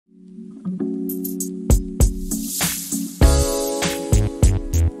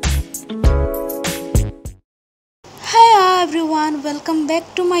welcome back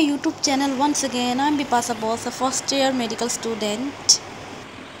to my YouTube channel once again. I'm Bipasa Bose, a first year medical student.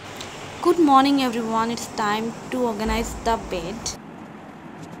 Good morning everyone, it's time to organize the bed.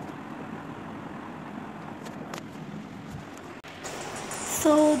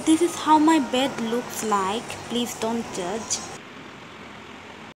 So this is how my bed looks like, please don't judge.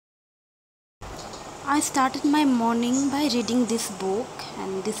 I started my morning by reading this book,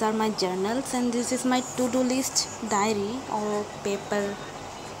 and these are my journals, and this is my to-do list diary or paper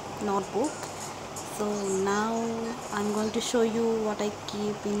notebook. So now I'm going to show you what I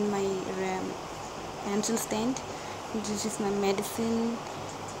keep in my pencil stand. This is my medicine.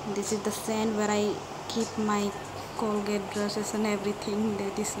 This is the stand where I keep my Colgate brushes and everything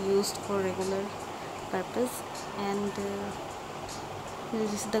that is used for regular purpose. And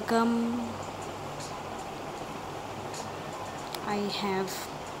this is the gum. I have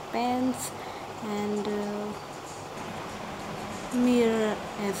pens and mirror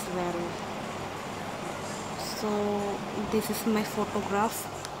as well. So this is my photograph.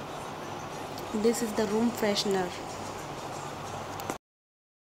 This is the room freshener.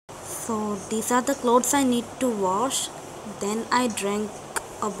 So these are the clothes I need to wash. Then I drank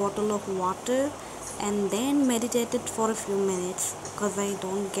a bottle of water and then meditated for a few minutes because I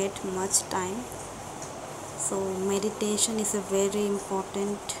don't get much time. So meditation is a very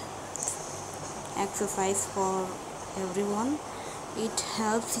important exercise for everyone. It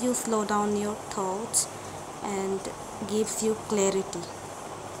helps you slow down your thoughts and gives you clarity.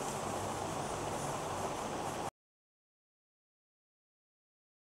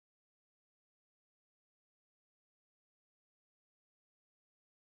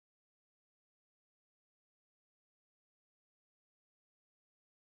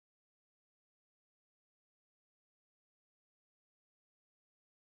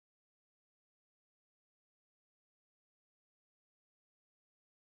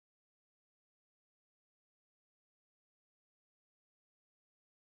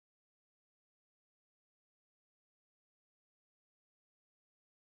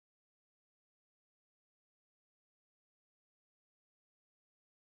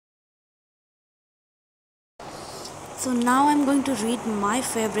 So now I'm going to read my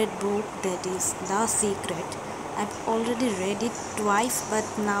favorite book, that is The Secret. I've already read it twice, but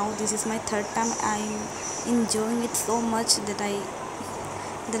now this is my third time. I'm enjoying it so much that I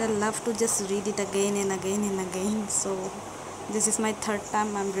love to just read it again and again and again. So this is my third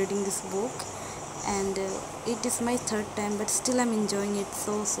time I'm reading this book, and it is my third time, but still I'm enjoying it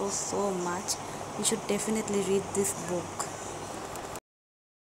so much. You should definitely read this book.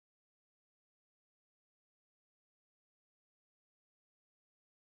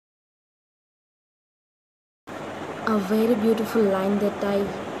 A very beautiful line that I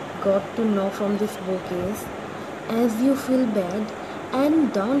got to know from this book is, as you feel bad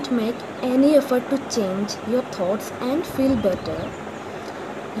and don't make any effort to change your thoughts and feel better,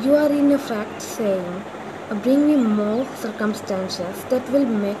 you are in effect saying, bring me more circumstances that will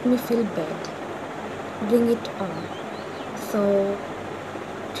make me feel bad. Bring it on. So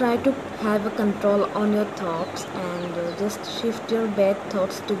try to have a control on your thoughts and just shift your bad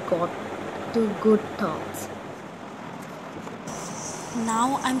thoughts to good thoughts.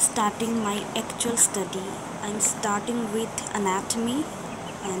 Now I'm starting my actual study. I'm starting with anatomy,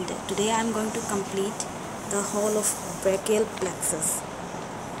 and today I'm going to complete the whole of brachial plexus.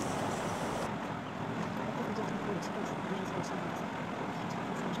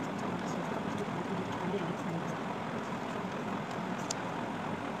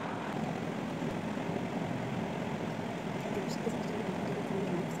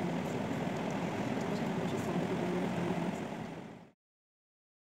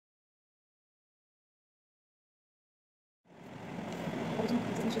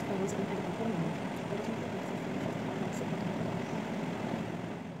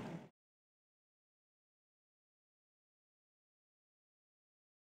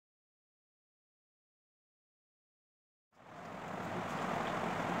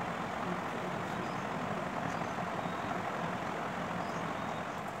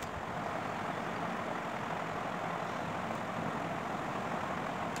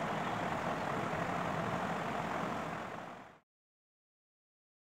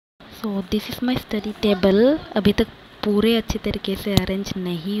 So this is my study table. अभी तक पूरे अच्छे तरीके से arrange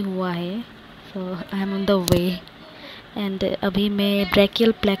नहीं हुआ है. सो I am on the way, and अभी मैं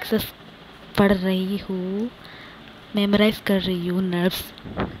ब्रैकियल प्लेक्सस पढ़ रही हूँ, मेमोराइज कर रही हूँ nerves.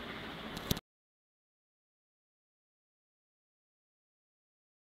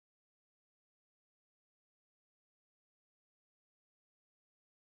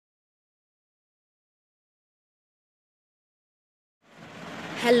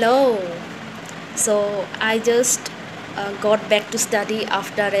 Hello. So I just got back to study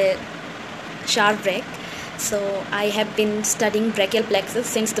after a short break. So I have been studying brachial plexus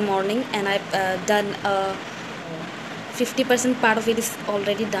since the morning, and I've done 50% part of it is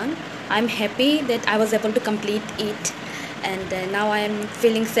already done. I'm happy that I was able to complete it, and now I am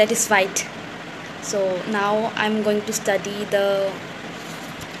feeling satisfied. So now I'm going to study the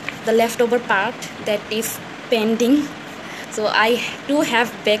leftover part that is pending. So I do have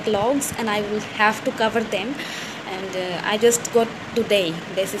backlogs, and I will have to cover them. And I just got today.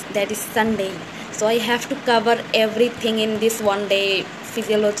 That is Sunday. So I have to cover everything in this one day: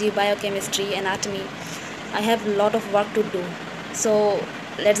 physiology, biochemistry, anatomy. I have a lot of work to do. So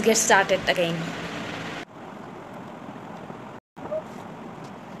let's get started again.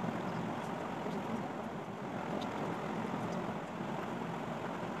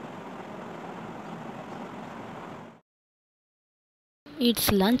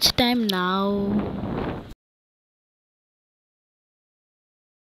 It's lunchtime now.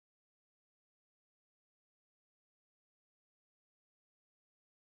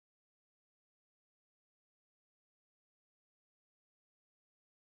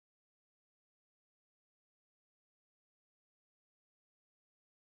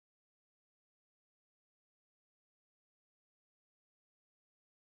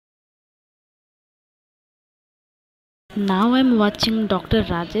 Now I'm watching Dr.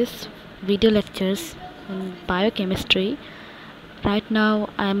 Rajesh video lectures on biochemistry. Right now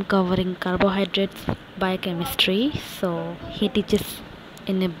I'm covering carbohydrates biochemistry, so he teaches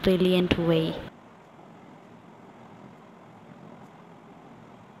in a brilliant way.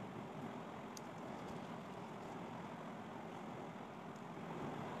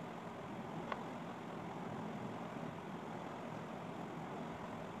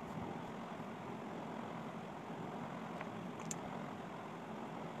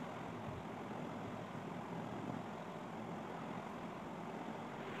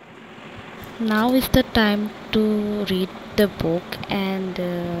 Now is the time to read the book and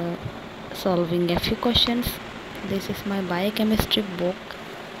solving a few questions. This is my biochemistry book,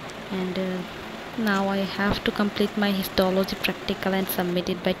 and now I have to complete my histology practical and submit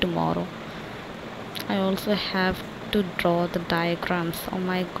it by tomorrow. I also have to draw the diagrams. Oh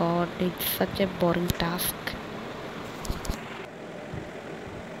my god, it's such a boring task.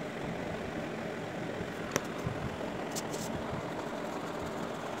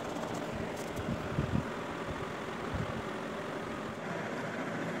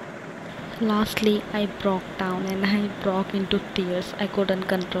 Lastly, I broke down and I broke into tears. I couldn't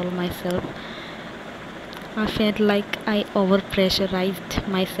control myself. I felt like I overpressurized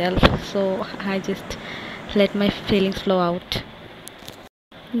myself, so I just let my feelings flow out.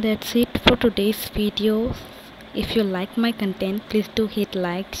 That's it for today's video. If you like my content, please do hit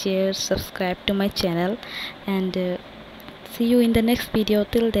like, share, subscribe to my channel, and see you in the next video.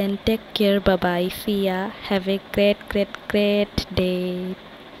 Till then, take care. Bye bye. See ya. Have a great day.